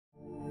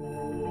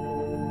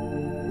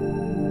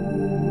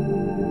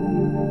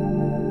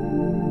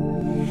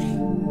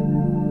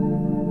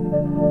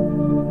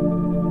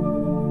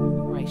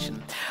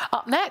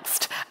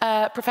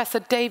Professor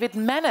David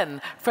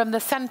Menon from the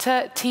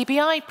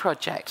CENTER-TBI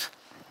project.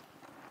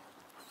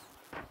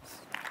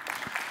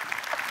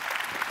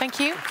 Thank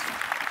you.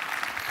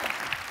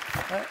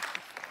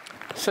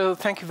 So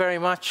thank you very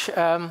much.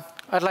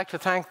 I'd like to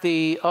thank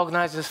the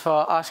organizers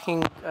for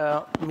asking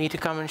me to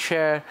come and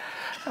share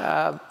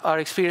our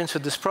experience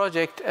with this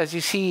project. As you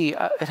see,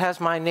 it has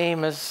my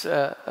name as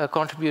a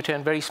contributor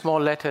in very small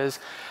letters.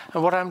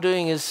 And what I'm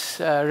doing is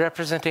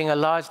representing a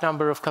large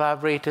number of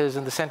collaborators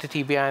in the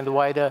CENTER-TBI and the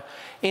wider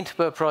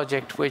InTBIR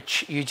project,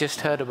 which you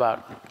just heard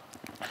about.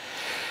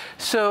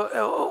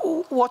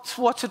 So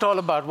what's it all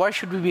about? Why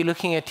should we be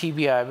looking at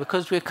TBI?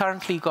 Because we've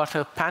currently got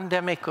a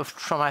pandemic of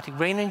traumatic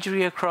brain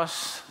injury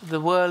across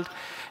the world.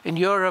 In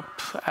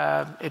Europe,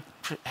 it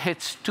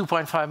hits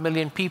 2.5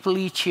 million people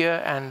each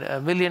year, and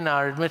 1 million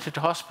are admitted to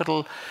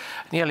hospital.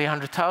 Nearly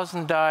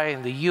 100,000 die.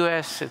 In the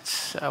US,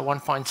 it's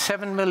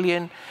 1.7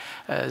 million.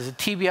 There's a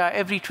TBI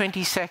every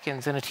 20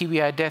 seconds and a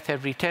TBI death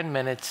every 10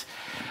 minutes.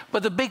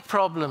 But the big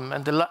problem,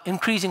 and the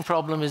increasing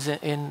problem, is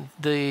in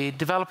the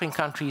developing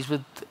countries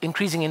with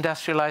increasing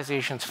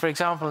industrializations. For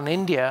example, in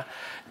India,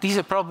 these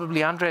are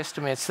probably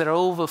underestimates. There are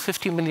over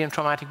 50 million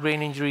traumatic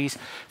brain injuries,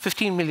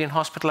 15 million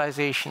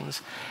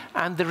hospitalizations,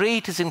 and the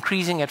rate is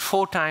increasing at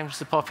 4 times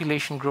the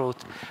population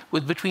growth,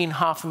 with between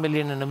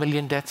 500,000 and 1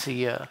 million deaths a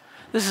year.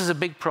 This is a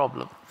big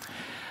problem.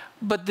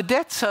 But the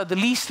deaths are the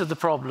least of the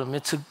problem.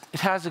 It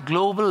has a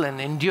global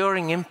and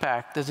enduring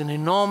impact. There's an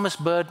enormous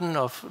burden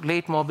of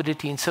late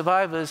morbidity in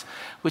survivors,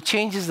 which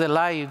changes their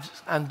lives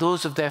and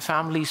those of their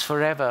families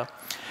forever.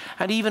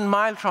 And even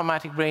mild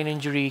traumatic brain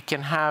injury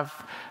can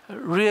have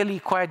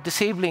really quite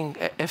disabling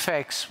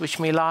effects, which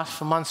may last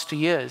for months to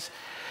years.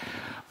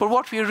 But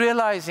what we're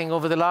realizing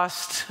over the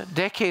last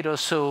decade or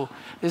so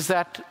is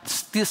that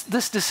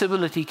this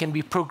disability can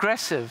be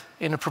progressive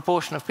in a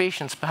proportion of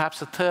patients, perhaps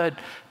 1/3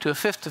 to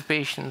 1/5 of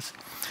patients.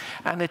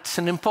 And it's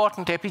an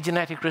important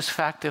epigenetic risk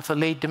factor for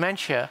late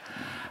dementia.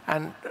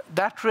 And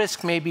that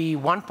risk may be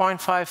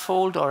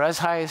 1.5-fold or as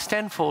high as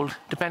 10-fold,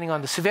 depending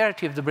on the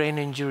severity of the brain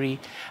injury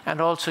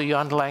and also your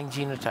underlying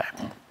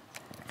genotype.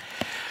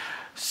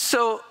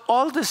 So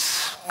all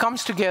this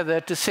comes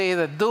together to say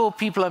that though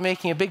people are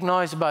making a big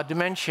noise about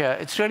dementia,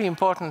 it's really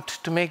important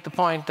to make the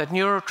point that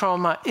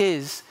neurotrauma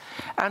is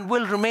and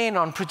will remain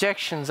on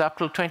projections up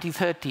till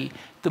 2030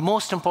 the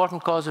most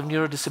important cause of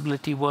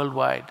neurodisability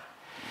worldwide.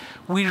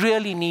 We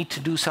really need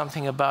to do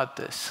something about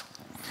this.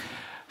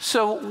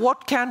 So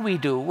what can we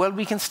do? Well,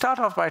 we can start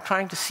off by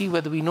trying to see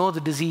whether we know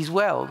the disease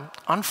well.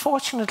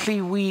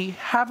 Unfortunately, we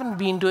haven't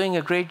been doing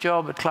a great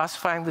job at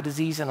classifying the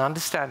disease and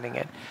understanding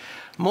it.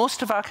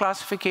 Most of our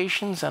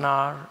classifications and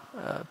our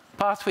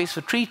pathways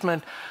for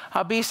treatment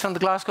are based on the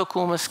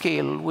Glasgow-Coma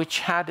scale, which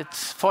had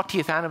its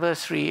 40th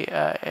anniversary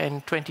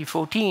in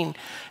 2014,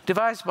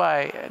 devised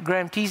by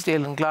Graham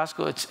Teasdale in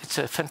Glasgow. It's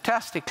a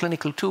fantastic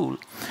clinical tool.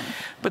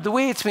 But the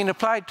way it's been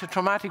applied to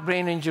traumatic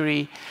brain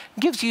injury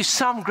gives you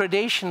some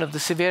gradation of the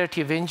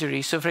severity of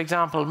injury. So for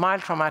example,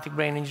 mild traumatic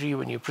brain injury,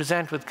 when you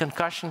present with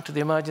concussion to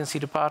the emergency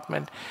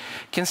department,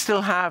 can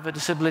still have a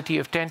disability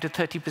of 10 to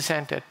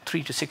 30% at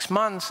 3 to 6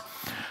 months.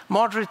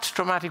 Moderate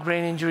traumatic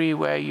brain injury,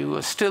 where you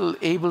are still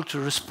able to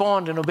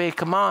respond and obey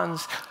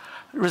commands,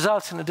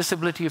 results in a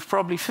disability of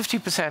probably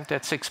 50%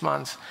 at 6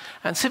 months.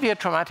 And severe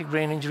traumatic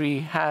brain injury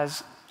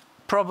has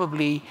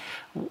probably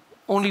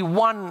only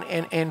 1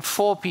 in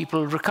 4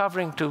 people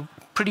recovering to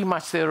pretty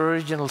much their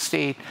original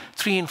state.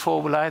 3 in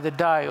 4 will either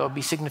die or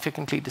be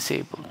significantly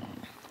disabled.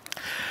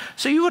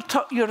 So you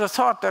would have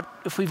thought that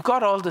if we've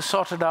got all this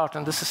sorted out,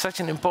 and this is such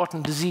an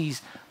important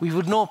disease, we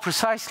would know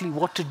precisely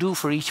what to do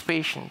for each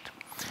patient.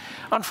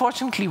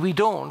 Unfortunately, we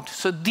don't.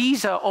 So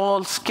these are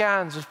all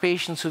scans of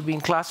patients who've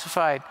been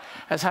classified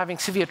as having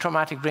severe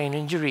traumatic brain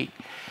injury.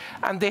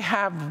 And they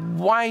have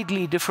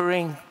widely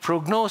differing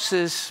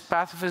prognosis,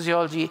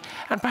 pathophysiology,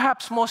 and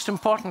perhaps most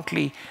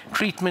importantly,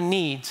 treatment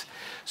needs.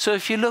 So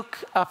if you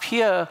look up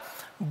here,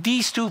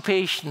 these 2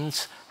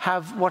 patients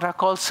have what are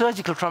called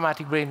surgical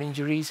traumatic brain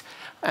injuries,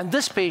 and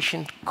this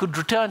patient could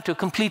return to a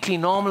completely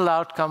normal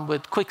outcome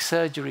with quick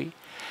surgery.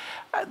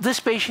 This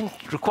patient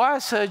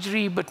requires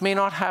surgery but may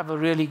not have a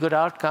really good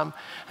outcome,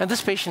 and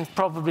this patient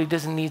probably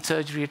doesn't need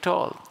surgery at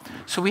all.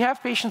 So we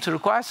have patients who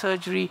require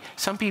surgery,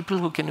 some people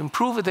who can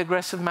improve with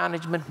aggressive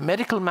management,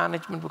 medical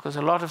management, because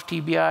a lot of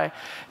TBI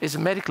is a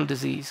medical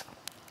disease.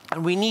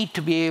 And we need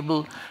to be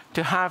able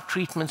to have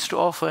treatments to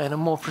offer in a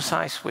more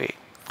precise way.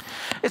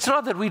 It's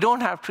not that we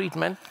don't have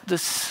treatment.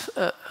 This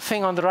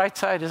thing on the right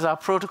side is our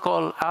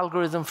protocol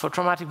algorithm for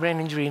traumatic brain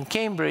injury in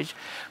Cambridge,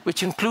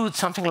 which includes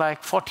something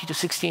like 40 to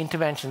 60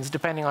 interventions,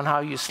 depending on how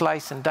you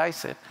slice and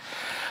dice it.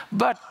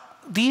 But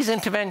these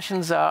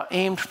interventions are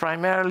aimed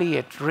primarily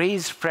at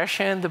raised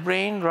pressure in the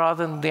brain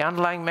rather than the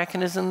underlying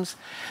mechanisms.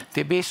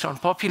 They're based on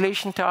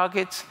population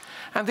targets,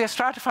 and they're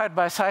stratified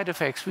by side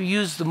effects. We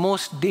use the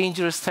most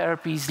dangerous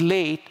therapies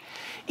late,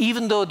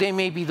 even though they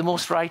may be the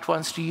most right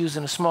ones to use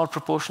in a small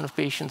proportion of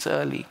patients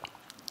early.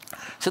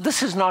 So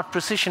this is not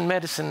precision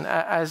medicine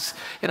as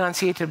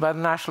enunciated by the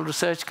National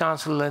Research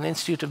Council and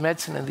Institute of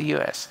Medicine in the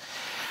US.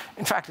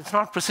 In fact, it's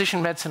not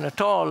precision medicine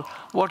at all.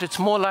 What it's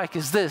more like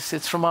is this.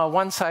 It's from our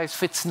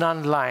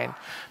one-size-fits-none line,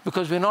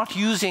 because we're not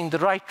using the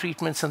right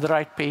treatments in the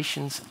right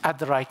patients at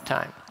the right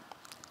time.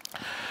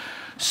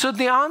 So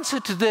the answer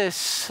to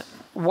this,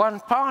 one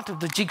part of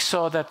the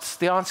jigsaw that's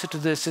the answer to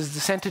this, is the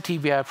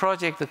CENTER-TBI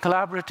project, the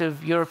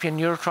collaborative European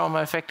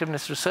neurotrauma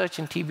effectiveness research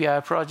in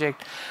TBI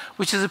project,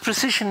 which is a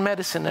precision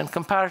medicine and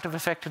comparative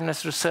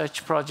effectiveness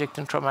research project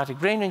in traumatic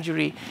brain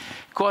injury,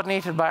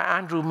 coordinated by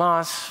Andrew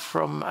Maas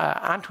from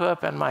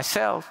Antwerp and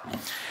myself.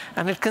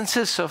 And it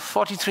consists of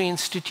 43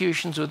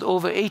 institutions with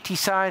over 80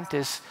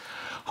 scientists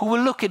who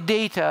will look at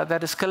data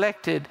that is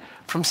collected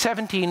from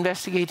 70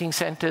 investigating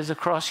centers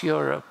across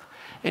Europe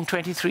in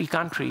 23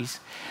 countries.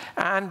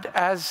 And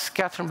as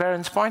Catherine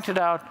Behrens pointed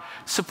out,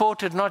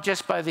 supported not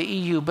just by the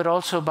EU, but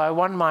also by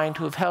OneMind,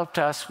 who have helped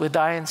us with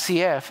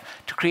INCF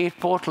to create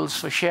portals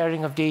for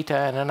sharing of data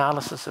and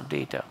analysis of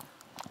data.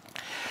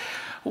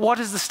 What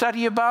is the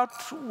study about?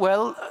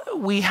 Well,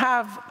 we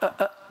have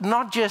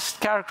not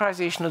just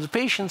characterization of the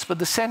patients, but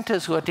the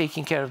centers who are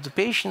taking care of the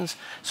patients.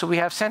 So we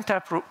have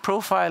center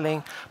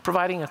profiling,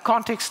 providing a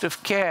context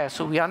of care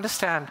so we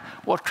understand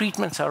what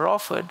treatments are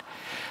offered.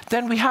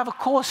 Then we have a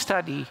core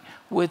study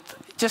with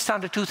just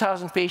under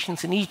 2,000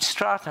 patients in each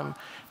stratum,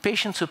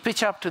 patients who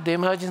pitch up to the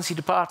emergency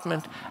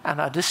department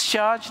and are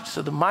discharged,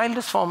 so the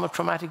mildest form of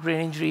traumatic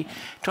brain injury,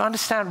 to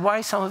understand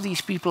why some of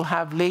these people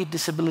have late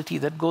disability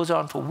that goes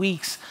on for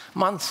weeks,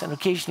 months, and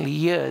occasionally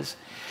years.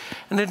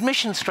 An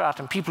admission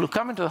stratum, people who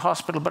come into the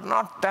hospital but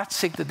not that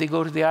sick that they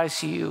go to the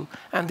ICU,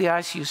 and the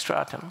ICU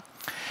stratum.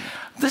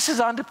 This is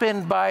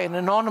underpinned by an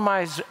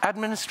anonymized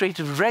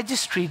administrative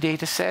registry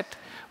data set,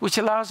 which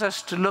allows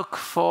us to look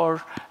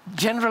for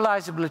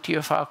generalizability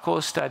of our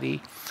core study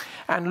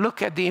and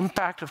look at the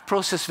impact of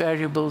process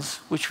variables,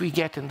 which we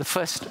get in the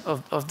first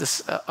of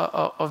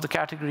the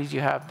categories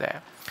you have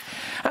there.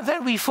 And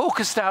then we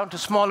focus down to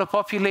smaller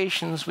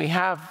populations. We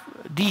have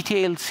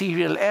detailed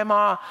serial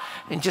MR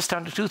in just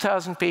under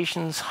 2,000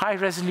 patients,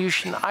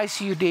 high-resolution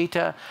ICU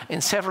data in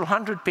several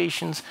hundred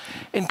patients,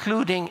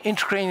 including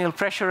intracranial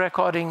pressure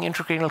recording,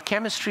 intracranial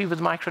chemistry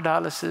with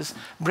microdialysis,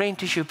 brain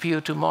tissue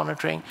PO2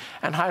 monitoring,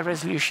 and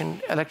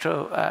high-resolution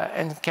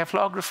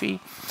electroencephalography.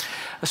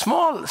 A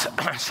small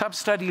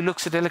sub-study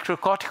looks at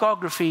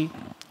electrocorticography,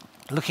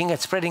 looking at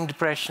spreading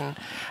depression,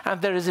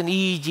 and there is an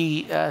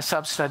EEG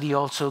sub-study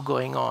also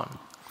going on.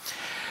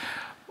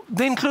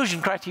 The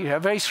inclusion criteria are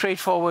very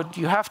straightforward.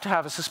 You have to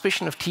have a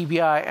suspicion of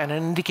TBI and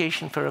an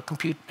indication for a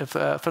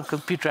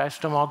computerized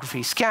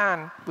tomography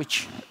scan,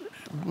 which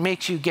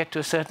makes you get to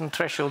a certain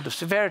threshold of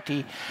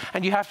severity,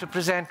 and you have to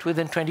present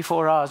within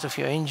 24 hours of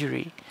your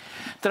injury.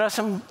 There are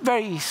some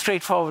very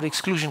straightforward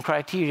exclusion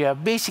criteria,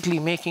 basically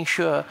making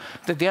sure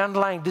that the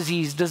underlying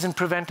disease doesn't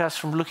prevent us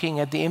from looking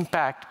at the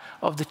impact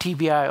of the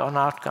TBI on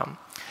outcome.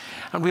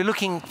 And we're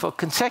looking for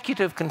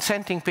consecutive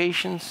consenting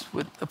patients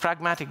with a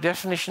pragmatic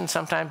definition,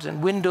 sometimes in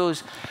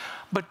windows,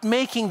 but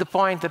making the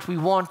point that we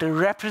want a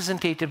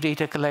representative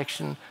data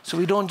collection so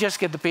we don't just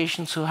get the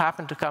patients who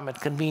happen to come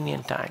at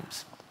convenient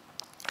times.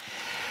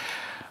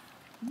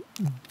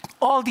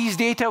 All these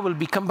data will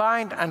be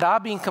combined and are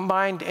being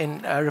combined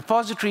in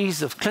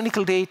repositories of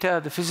clinical data,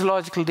 the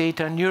physiological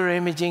data,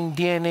 neuroimaging,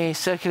 DNA,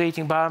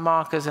 circulating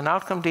biomarkers, and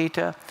outcome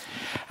data.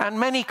 And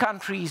many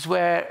countries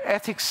where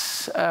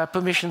ethics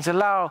permissions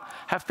allow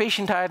have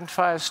patient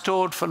identifiers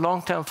stored for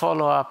long-term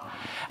follow-up.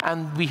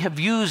 And we have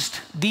used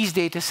these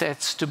data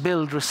sets to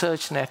build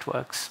research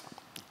networks.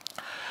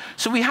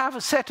 So we have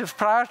a set of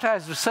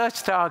prioritized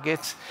research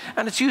targets,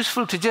 and it's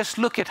useful to just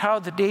look at how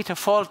the data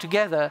fall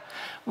together.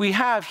 We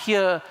have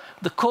here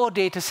the core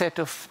data set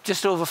of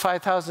just over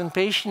 5,000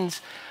 patients.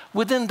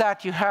 Within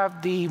that, you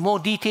have the more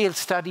detailed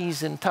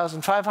studies in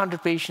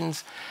 1,500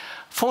 patients,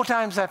 4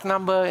 times that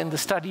number in the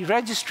study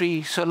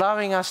registry, so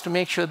allowing us to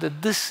make sure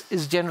that this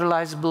is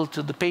generalizable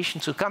to the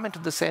patients who come into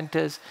the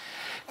centers.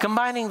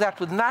 Combining that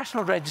with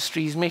national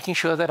registries, making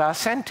sure that our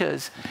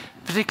centers,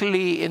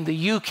 particularly in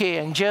the UK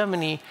and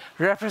Germany,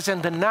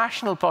 represent the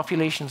national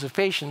populations of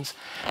patients,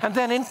 and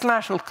then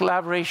international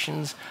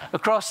collaborations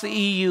across the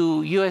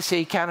EU,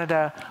 USA,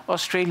 Canada,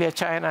 Australia,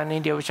 China, and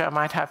India, which I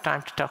might have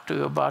time to talk to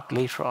you about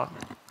later on.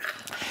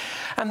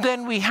 And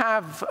then we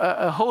have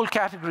a whole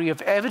category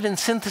of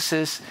evidence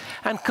synthesis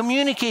and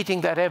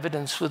communicating that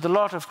evidence with a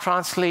lot of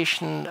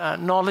translation,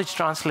 knowledge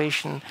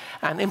translation,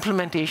 and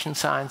implementation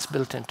science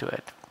built into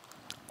it.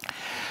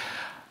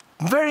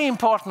 Very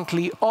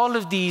importantly, all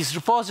of these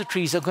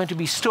repositories are going to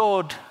be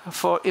stored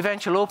for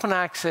eventual open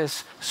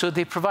access, so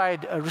they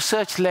provide a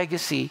research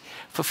legacy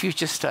for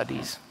future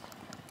studies.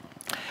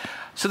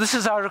 So this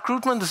is our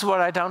recruitment. This is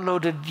what I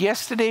downloaded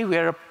yesterday.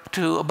 We're up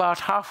to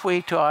about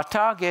halfway to our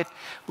target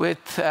with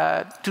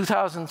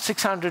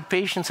 2,600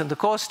 patients in the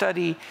core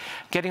study,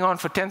 getting on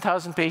for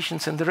 10,000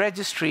 patients in the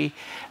registry,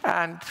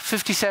 and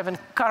 57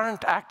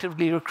 current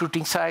actively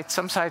recruiting sites.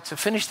 Some sites have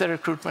finished their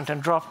recruitment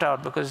and dropped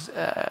out because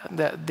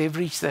they've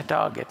reached their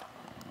target.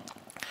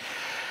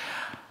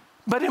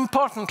 But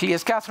importantly,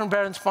 as Catherine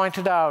Behrens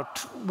pointed out,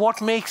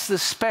 what makes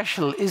this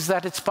special is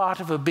that it's part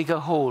of a bigger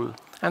whole.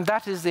 and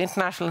that is the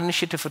International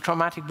Initiative for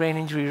Traumatic Brain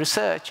Injury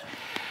Research,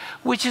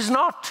 which is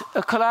not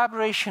a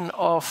collaboration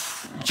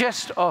of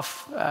just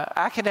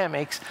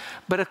academics,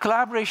 but a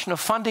collaboration of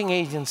funding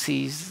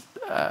agencies,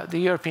 the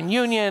European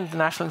Union, the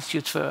National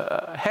Institutes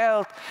for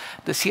Health,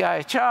 the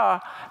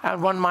CIHR,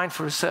 and One Mind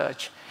for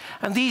Research.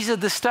 And these are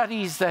the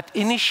studies that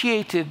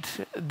initiated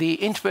the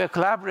InTBIR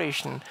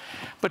collaboration.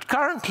 But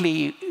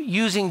currently,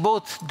 using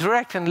both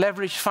direct and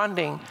leveraged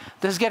funding,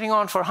 there's getting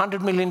on for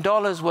 $100 million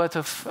worth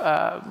of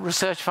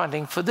research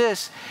funding for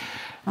this.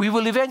 We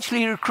will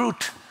eventually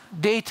recruit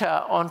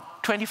data on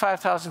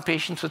 25,000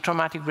 patients with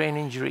traumatic brain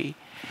injury,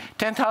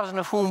 10,000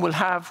 of whom will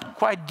have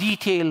quite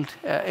detailed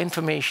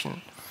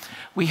information.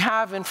 We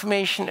have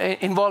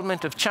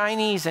involvement of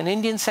Chinese and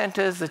Indian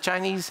centers. The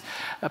Chinese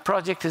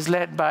project is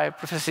led by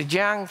Professor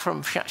Jiang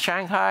from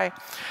Shanghai.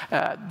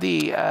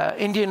 The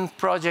Indian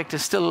project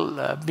is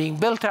still being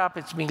built up.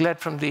 It's being led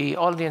from the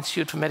All India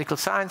Institute for Medical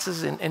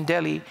Sciences in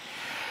Delhi.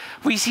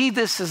 We see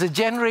this as a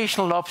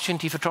generational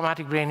opportunity for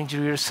traumatic brain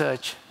injury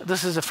research.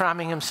 This is a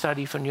Framingham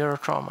study for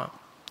neurotrauma.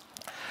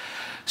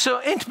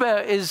 So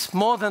InTBIR is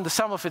more than the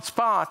sum of its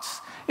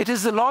parts. It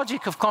is the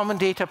logic of common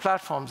data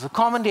platforms, the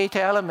common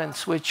data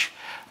elements which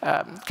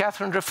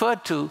Catherine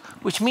referred to,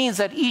 which means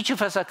that each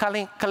of us are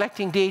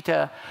collecting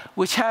data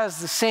which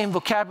has the same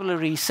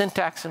vocabulary,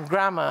 syntax, and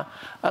grammar,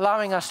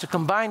 allowing us to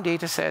combine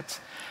data sets.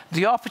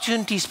 The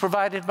opportunities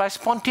provided by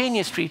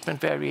spontaneous treatment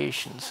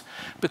variations,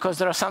 because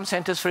there are some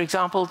centers, for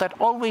example, that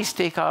always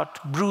take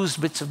out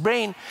bruised bits of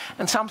brain,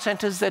 and some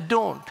centers that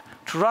don't.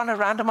 To run a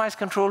randomized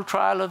controlled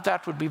trial of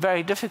that would be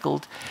very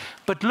difficult,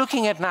 but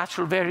looking at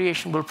natural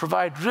variation will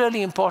provide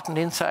really important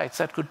insights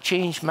that could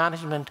change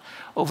management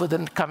over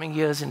the coming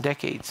years and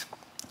decades.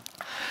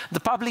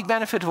 The public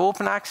benefit of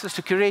open access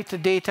to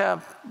curated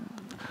data,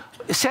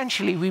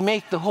 essentially we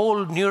make the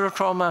whole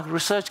neurotrauma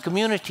research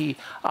community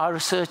our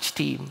research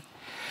team.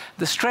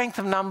 The strength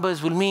of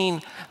numbers will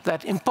mean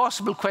that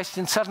impossible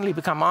questions suddenly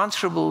become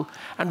answerable,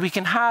 and we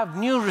can have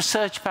new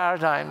research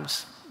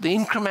paradigms, the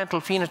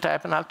incremental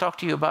phenotype, and I'll talk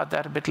to you about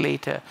that a bit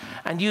later,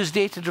 and use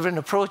data-driven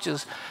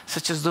approaches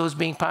such as those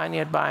being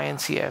pioneered by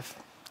NCF.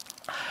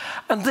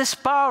 And this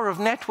power of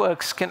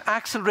networks can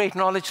accelerate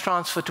knowledge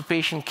transfer to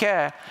patient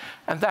care,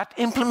 and that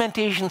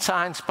implementation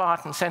science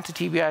part in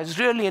CENTER-TBI is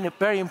really a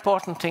very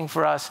important thing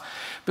for us,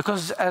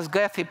 because as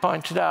Gathe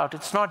pointed out,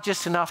 it's not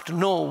just enough to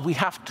know, we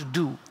have to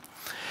do.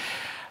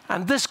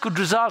 And this could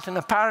result in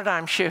a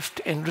paradigm shift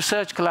in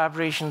research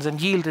collaborations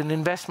and yield an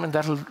investment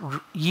that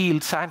will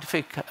yield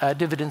scientific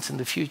dividends in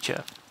the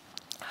future.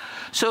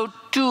 So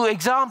 2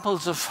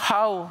 examples of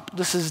how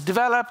this is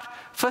developed.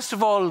 First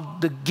of all,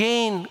 the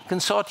GAIN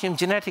Consortium,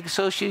 Genetic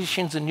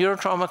Associations and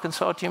Neurotrauma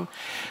Consortium.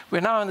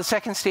 We're now in the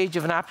 2nd stage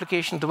of an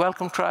application to the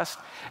Wellcome Trust.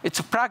 It's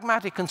a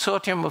pragmatic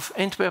consortium of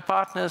InTBIR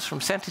partners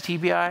from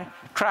CENTER-TBI,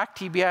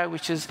 TRACK-TBI,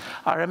 which is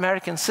our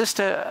American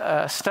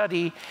sister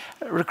study,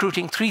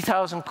 recruiting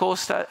 3,000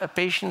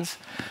 patients.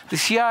 The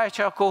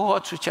CIHR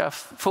cohorts, which are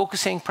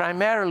focusing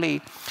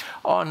primarily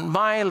on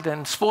mild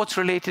and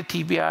sports-related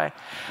TBI.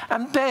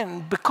 And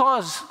then,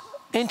 because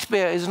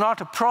InTBIR is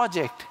not a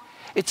project,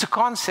 it's a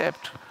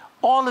concept,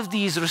 all of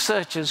these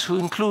researchers, who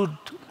include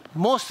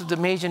most of the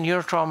major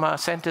neurotrauma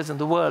centers in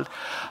the world,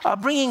 are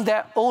bringing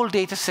their old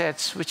data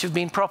sets, which have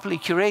been properly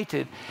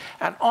curated,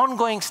 and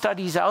ongoing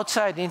studies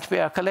outside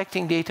InTBIR are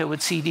collecting data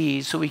with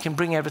CDs so we can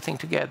bring everything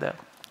together.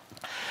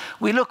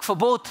 We look for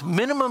both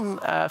minimum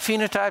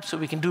phenotypes, so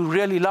we can do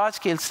really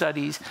large-scale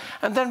studies,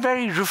 and then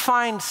very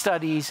refined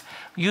studies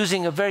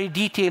using a very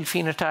detailed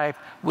phenotype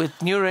with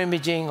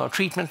neuroimaging or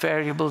treatment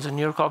variables and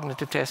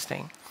neurocognitive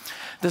testing.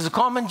 There's a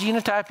common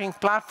genotyping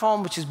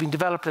platform which has been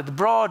developed at the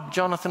Broad.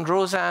 Jonathan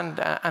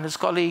Rosan and his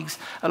colleagues,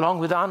 along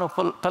with Arno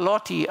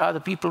Palotti, are the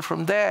people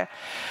from there.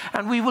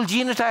 And we will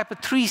genotype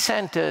at 3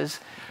 centers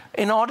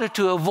in order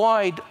to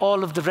avoid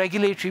all of the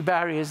regulatory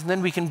barriers, and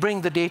then we can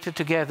bring the data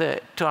together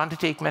to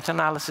undertake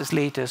meta-analysis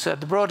later. So at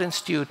the Broad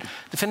Institute,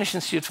 the Finnish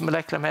Institute for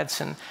Molecular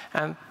Medicine,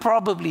 and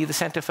probably the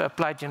Center for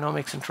Applied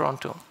Genomics in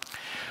Toronto.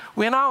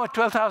 We are now at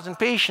 12,000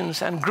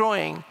 patients and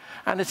growing,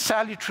 and it's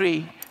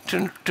salutary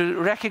to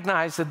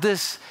recognize that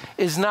this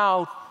is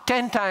now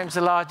 10 times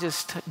the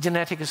largest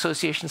genetic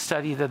association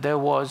study that there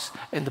was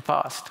in the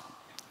past.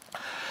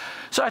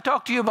 So I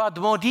talked to you about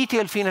the more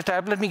detailed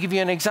phenotype. Let me give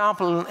you an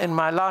example in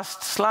my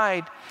last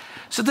slide.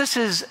 So this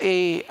is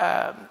a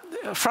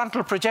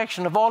frontal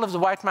projection of all of the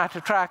white matter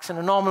tracks in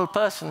a normal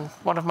person,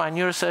 one of my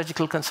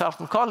neurosurgical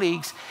consultant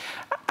colleagues.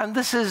 And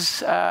this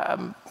is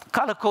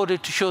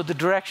color-coded to show the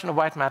direction of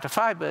white matter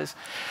fibers.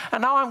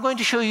 And now I'm going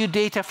to show you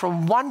data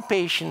from one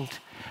patient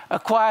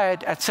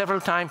acquired at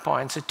several time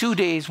points, at 2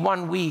 days,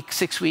 1 week,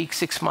 6 weeks,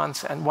 6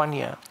 months, and 1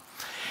 year.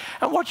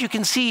 And what you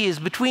can see is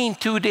between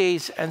 2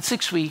 days and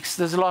 6 weeks,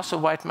 there's a loss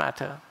of white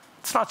matter.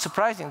 It's not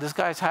surprising. This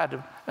guy's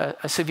had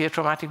a severe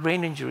traumatic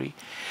brain injury.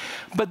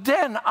 But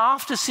then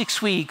after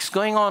 6 weeks,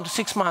 going on to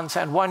 6 months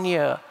and 1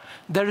 year,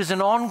 there is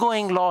an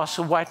ongoing loss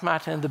of white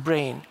matter in the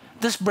brain,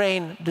 this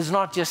brain does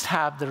not just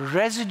have the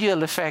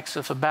residual effects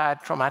of a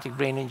bad traumatic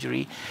brain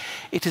injury.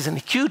 It is an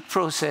acute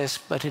process,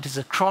 but it is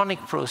a chronic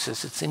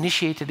process. It's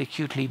initiated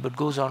acutely, but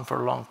goes on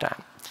for a long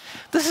time.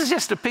 This is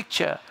just a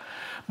picture,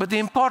 but the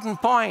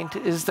important point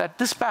is that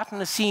this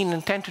pattern is seen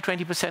in 10 to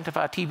 20% of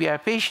our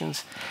TBI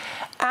patients,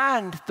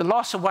 and the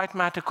loss of white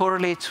matter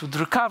correlates with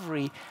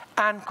recovery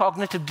and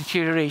cognitive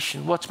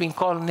deterioration, what's been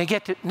called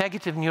negative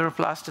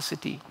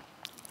neuroplasticity.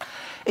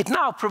 It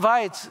now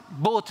provides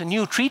both a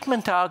new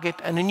treatment target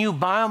and a new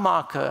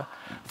biomarker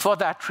for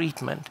that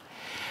treatment.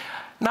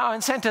 Now,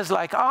 in centers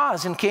like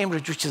ours in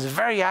Cambridge, which is a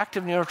very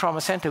active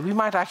neurotrauma center, we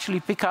might actually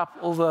pick up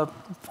over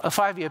a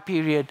 5-year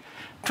period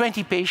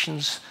 20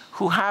 patients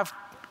who have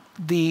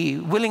the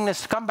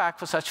willingness to come back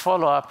for such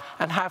follow-up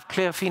and have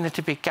clear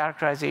phenotypic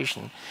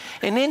characterization.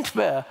 In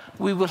InTBIR,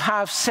 we will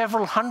have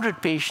several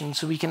hundred patients,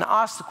 so we can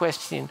ask the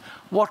question,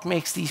 what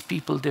makes these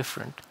people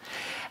different?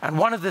 And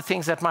one of the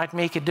things that might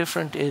make it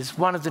different is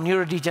one of the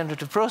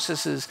neurodegenerative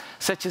processes,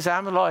 such as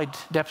amyloid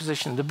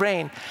deposition in the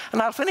brain.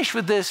 And I'll finish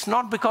with this,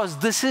 not because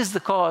this is the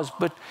cause,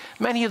 but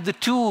many of the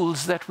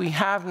tools that we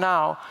have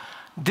now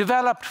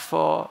developed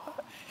for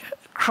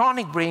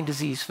chronic brain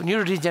disease, for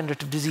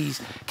neurodegenerative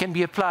disease, can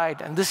be applied.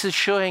 And this is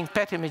showing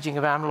PET imaging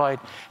of amyloid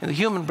in the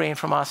human brain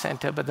from our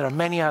center, but there are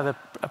many other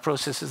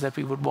processes that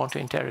we would want to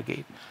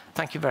interrogate.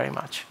 Thank you very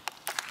much.